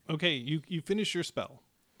 Okay, you finish your spell.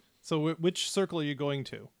 So which circle are you going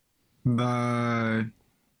to? The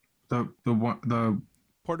one the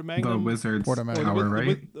Porta Magnum. the wizard's Porta or Magnum. tower, the,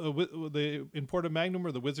 right? the in Porta Magnum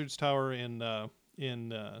or the Wizard's Tower in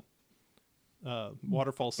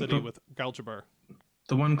Waterfall City with Galchabar.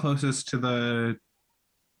 The one closest to the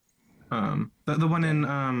one in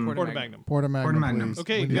Porta Magnum. Porta Magnum. Porta Magnum. Please.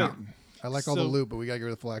 Okay, We need yeah. it. I like all the So- loot, but we gotta get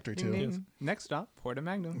rid of the phylactery Ding, too. ding. Yes. Next stop, Porta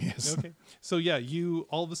Magnum. Yes. Okay. So yeah, you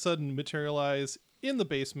all of a sudden materialize in the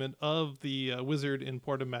basement of the wizard in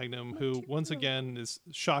Porta Magnum, who once again is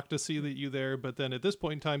shocked to see that you there, but then at this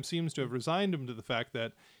point in time seems to have resigned him to the fact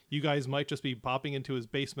that you guys might just be popping into his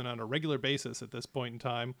basement on a regular basis at this point in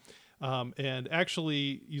time. And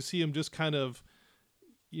actually, you see him just kind of,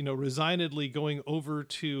 resignedly going over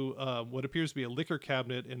to what appears to be a liquor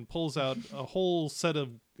cabinet and pulls out a whole set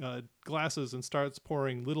of glasses and starts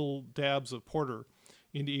pouring little dabs of porter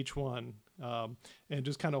into each one. and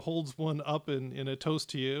just kind of holds one up in a toast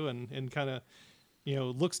to you, and kind of,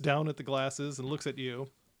 looks down at the glasses and looks at you.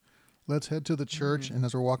 Let's head to the church. And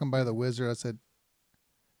as we're walking by the wizard, I said,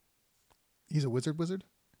 he's a wizard,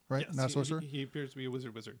 right? Yes, Not a sorcerer? he appears to be a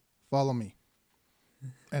wizard. Follow me.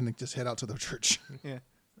 And then just head out to the church. Yeah.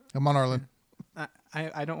 Come on, Arlen.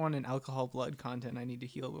 I don't want an alcohol blood content. I need to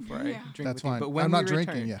heal before I drink. That's with you. fine. But when I'm we not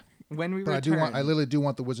drinking, return, yeah. When we But return, I literally do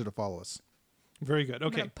want the wizard to follow us. Very good. I'm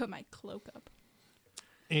Okay. gonna put my cloak up.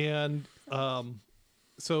 And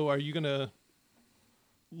so are you going to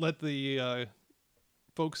let the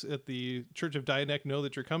folks at the Church of Dianek know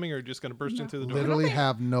that you're coming, or just going to burst into the door? Literally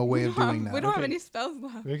have no way of doing that. We don't have Okay. any spells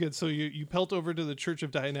left. Very good. So you pelt over to the Church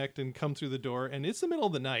of Dianek and come through the door, and it's the middle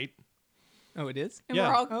of the night. Oh, it is? And Yeah.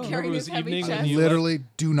 we're all Remember carrying it this was heavy evening chest. and you Literally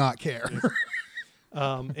do not care.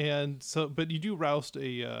 And so, but you do roust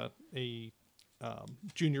a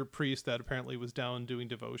junior priest that apparently was down doing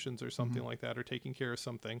devotions or something like that, or taking care of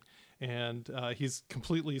something. And he's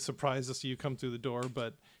completely surprised to see you come through the door,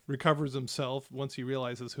 but recovers himself once he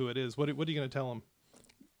realizes who it is. What are you going to tell him?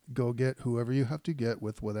 Go get whoever you have to get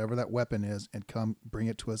with whatever that weapon is and come bring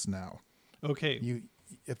it to us now. Okay.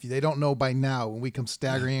 If they don't know by now, when we come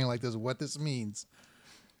staggering in like this, what this means,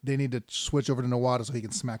 they need to switch over to Nawada so he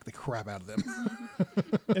can smack the crap out of them.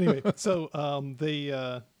 Anyway, so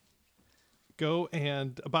they go,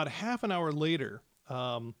 and about half an hour later,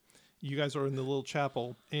 you guys are in the little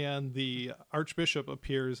chapel, and the Archbishop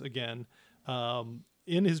appears again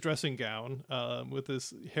in his dressing gown with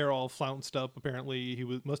his hair all flounced up. Apparently,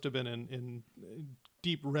 he must have been in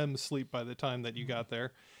deep REM sleep by the time that you got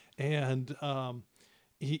there. And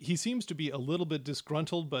he seems to be a little bit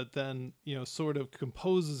disgruntled, but then, sort of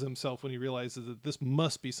composes himself when he realizes that this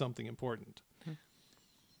must be something important.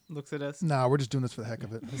 Looks at us. Nah, we're just doing this for the heck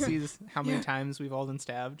of it. Sees how many times we've all been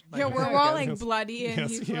stabbed. Yeah, we're all like bloody, and Yes,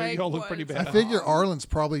 he's you like, all look "What?" pretty I bad. figure Arlen's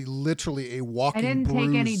probably literally a walking I didn't take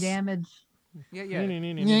any bruise. damage. Yeah, yeah. I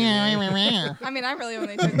mean, I really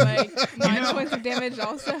only took like 9 points of damage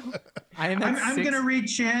also. I am at I'm 6. going to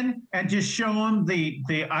reach in and just show him the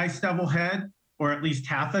ice devil head, or at least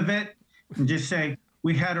half of it, and just say,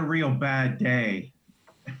 we had a real bad day.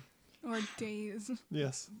 Or days.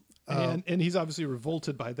 Yes. And he's obviously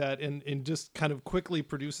revolted by that, and just kind of quickly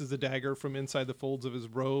produces the dagger from inside the folds of his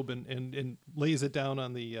robe and lays it down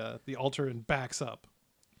on the altar and backs up.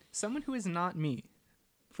 Someone who is not me,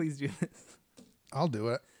 please do this. I'll do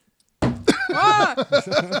it.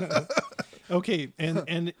 Okay,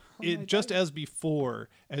 and it just as before,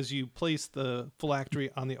 as you place the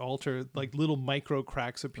phylactery on the altar, like little micro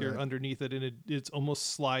cracks appear underneath it, and it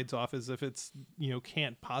almost slides off as if it's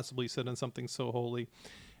can't possibly sit on something so holy.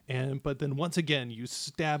 But then once again you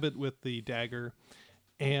stab it with the dagger,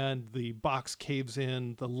 and the box caves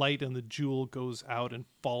in. The light and the jewel goes out and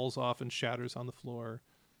falls off and shatters on the floor,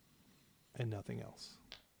 and nothing else.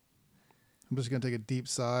 I'm just going to take a deep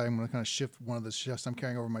sigh. I'm going to kind of shift one of the chests I'm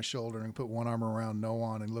carrying over my shoulder and put one arm around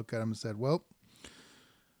Noan and look at him and said, well,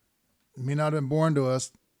 it may not have been born to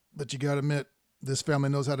us, but you got to admit, this family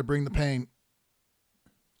knows how to bring the pain.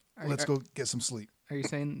 Let's go get some sleep. Are you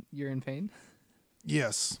saying you're in pain?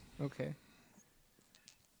 Yes. Okay.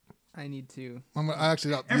 I need to.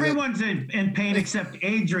 Everyone's in pain except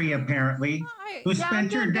Adri, apparently, who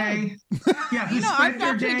spent her day. Yeah, who spent I'm her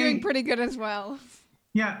actually day doing pretty good as well.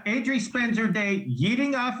 Yeah, Adri spends her day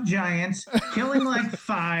yeeting off giants, killing like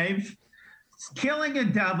 5, killing a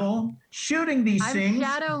devil, shooting these I'm things.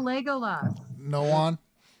 Shadow Legolas.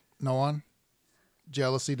 Noan.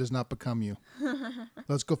 Jealousy does not become you.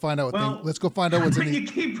 Let's go find out Well, what's in you the.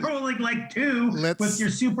 keep rolling like 2 with your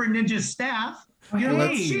super ninja staff.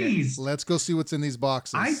 Jeez. Let's go see what's in these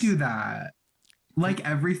boxes. I do that like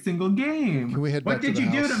every single game. Can we head What back did to the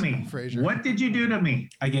you do house, to me? Fraser? What did you do to me?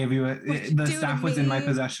 I gave you What'd you the do to staff was in my me?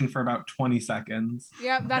 possession for about 20 seconds.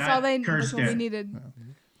 Yep, that's That all they cursed it. needed.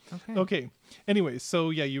 Okay. Anyway, so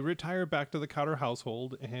yeah, you retire back to the Cotter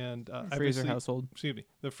household and Fraser obviously- household. Excuse me,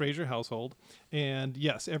 the Fraser household, and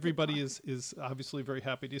yes, everybody is obviously very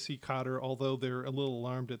happy to see Cotter, although they're a little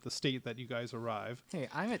alarmed at the state that you guys arrive. Hey,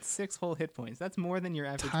 I'm at 6 whole hit points. That's more than your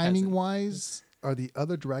average. Timing peasant. wise, are the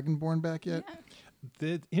other Dragonborn back yet?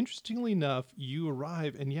 Interestingly enough, you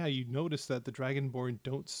arrive and yeah, you notice that the Dragonborn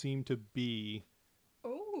don't seem to be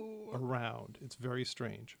around. It's very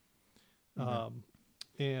strange.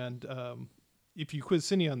 If you quiz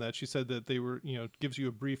Cindy on that, she said that they were, gives you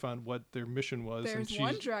a brief on what their mission was. There's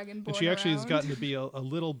one Dragonborn and she actually has around. gotten to be a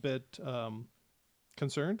little bit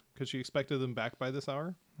concerned because she expected them back by this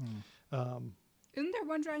hour. Isn't there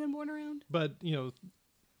one Dragonborn around? But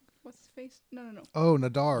What's his face? No. Oh,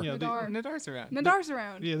 Nadar. Yeah, Nadar. Nadar's around. Nadar's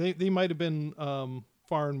around. yeah, they might have been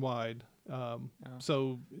far and wide.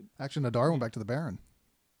 So Actually, Nadar went back to the Baron.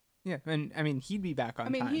 Yeah, and I mean he'd be back on I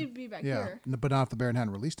mean, time. he'd be back Yeah, here. but not if the Baron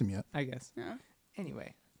hadn't released him yet. I guess. Yeah.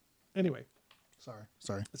 Anyway,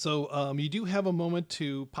 Sorry. so you do have a moment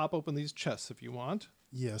to pop open these chests if you want,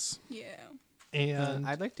 Yes. Yeah. and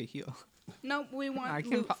I'd like to heal. No, we want I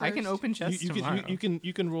can loot I can first. open chests you tomorrow.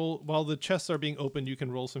 can roll while the chests are being opened. You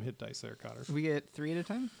can roll some hit dice there, Connor. We get 3 at a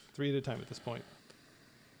time. 3 at a time at this point.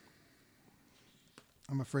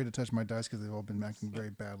 I'm afraid to touch my dice because they've all been acting very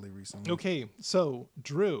badly recently. Okay, so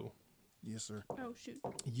Drew, Yes, sir. Oh shoot!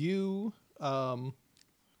 you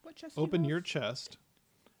What chest? do you open have? your chest,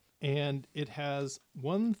 and it has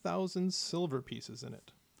 1,000 silver pieces in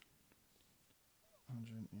it.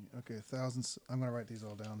 108. Okay, thousands. I'm gonna write these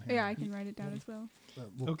all down here. Yeah, I can write it down as well.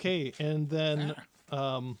 Okay, and then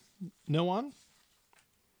Noan,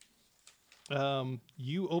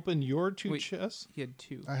 you open your 2 Wait. chests. He had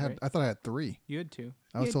 2. I had. right? I thought I had 3. You had 2.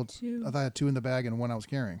 I was had told. 2. I thought I had 2 in the bag and 1 I was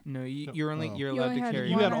carrying. No, No. you're only Oh. you're You allowed only to had carry.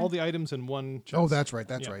 You one. had all the items in one chest. Oh, that's right.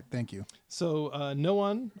 That's Yeah. right. Thank you. So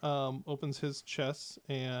Noan opens his chests,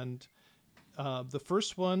 and the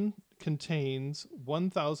first one contains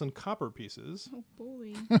 1,000 copper pieces, Oh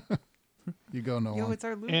boy! You go, no Yo, one. it's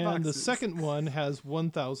our loot and the boxes. second one has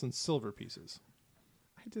 1,000 silver pieces.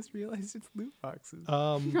 I just realized it's loot boxes.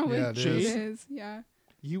 No, Yeah, it it is. is. Yeah.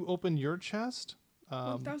 You open your chest,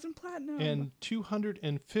 1,000 platinum. and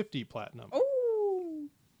 250 platinum. Oh.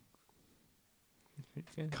 Pretty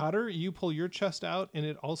good. Cotter, you pull your chest out, and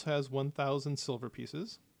it also has 1,000 silver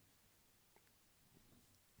pieces.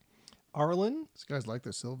 Arlen, These guys like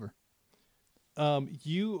their silver.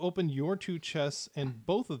 you open your 2 chests, and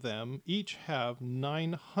both of them each have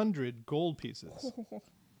 900 gold pieces.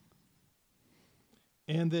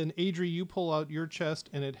 And then Adri, you pull out your chest,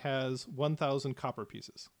 and it has 1,000 copper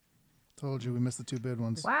pieces. Told you we missed the 2 big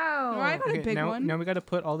ones. Wow. No, I got a big now, one. now we got to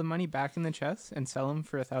put all the money back in the chest and sell them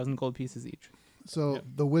for 1,000 gold pieces each. So Yeah.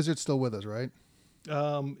 the wizard's still with us, right?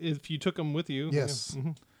 If you took them with you. Yes. Yeah.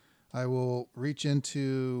 Mhm. I will reach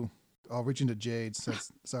into. I'll reach into Jade.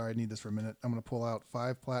 Says, "Sorry, I need this for a minute." I'm going to pull out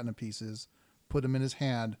 5 platinum pieces, put them in his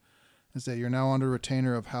hand, and say, "You're now under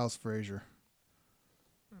retainer of House Fraser."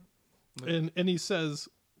 And he says,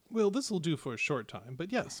 well, this will do for a short time,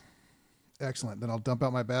 but yes. Excellent. Then I'll dump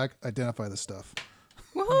out my bag, identify the stuff.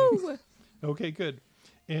 Woohoo! Okay, good.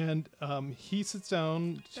 And he sits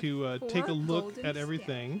down to take a 4 look golden at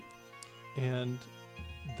everything, and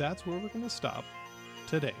that's where we're going to stop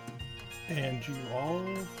today. And you all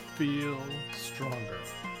feel stronger.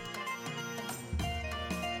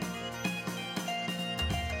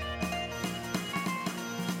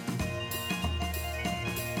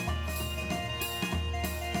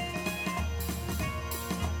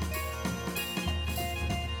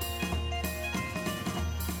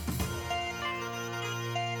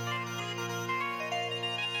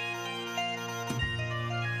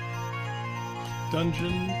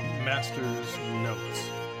 Dungeon Master's Notes.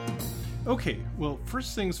 Okay, well,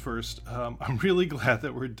 first things first, I'm really glad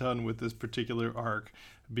that we're done with this particular arc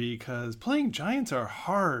because playing giants are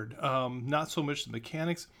hard. Not so much the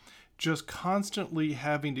mechanics, just constantly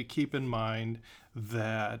having to keep in mind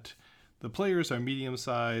that the players are medium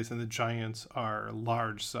size and the giants are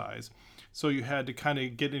large size. So you had to kind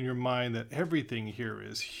of get in your mind that everything here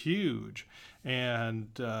is huge, and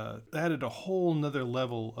added a whole nother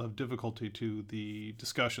level of difficulty to the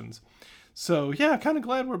discussions. So yeah, kind of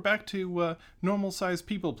glad we're back to normal sized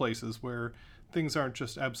people places where things aren't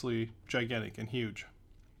just absolutely gigantic and huge.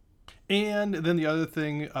 And then the other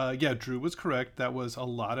thing, Drew was correct. That was a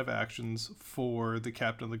lot of actions for the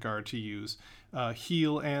captain of the guard to use.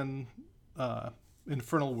 Heal and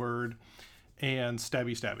Infernal Word and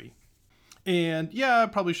Stabby Stabby. And yeah, I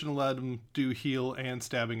probably shouldn't let him do heal and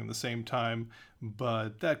stabbing at the same time,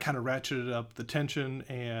 but that kind of ratcheted up the tension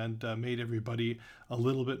and made everybody a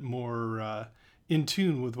little bit more in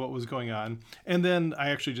tune with what was going on. And then I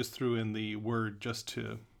actually just threw in the word just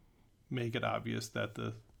to make it obvious that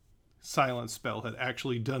the silence spell had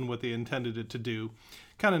actually done what they intended it to do.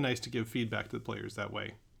 Kind of nice to give feedback to the players that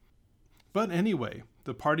way. But anyway,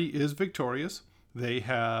 the party is victorious. They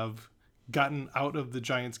have gotten out of the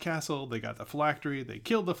giant's castle. They got the phylactery. They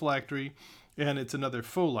killed the phylactery, and it's another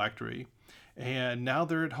phylactery. And now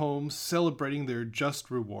they're at home celebrating their just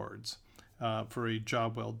rewards for a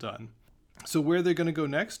job well done. So where they're going to go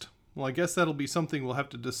next? Well, I guess that'll be something we'll have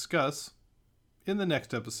to discuss in the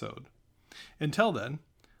next episode. Until then,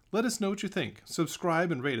 let us know what you think. Subscribe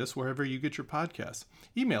and rate us wherever you get your podcasts.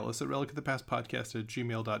 Email us at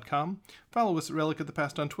relicofthepastpodcast@gmail.com. Follow us at Relic of the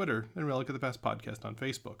Past on Twitter and Relic of the Past Podcast on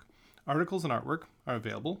Facebook. Articles and artwork are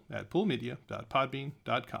available at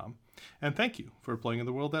poolmedia.podbean.com. And thank you for playing in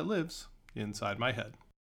the world that lives inside my head.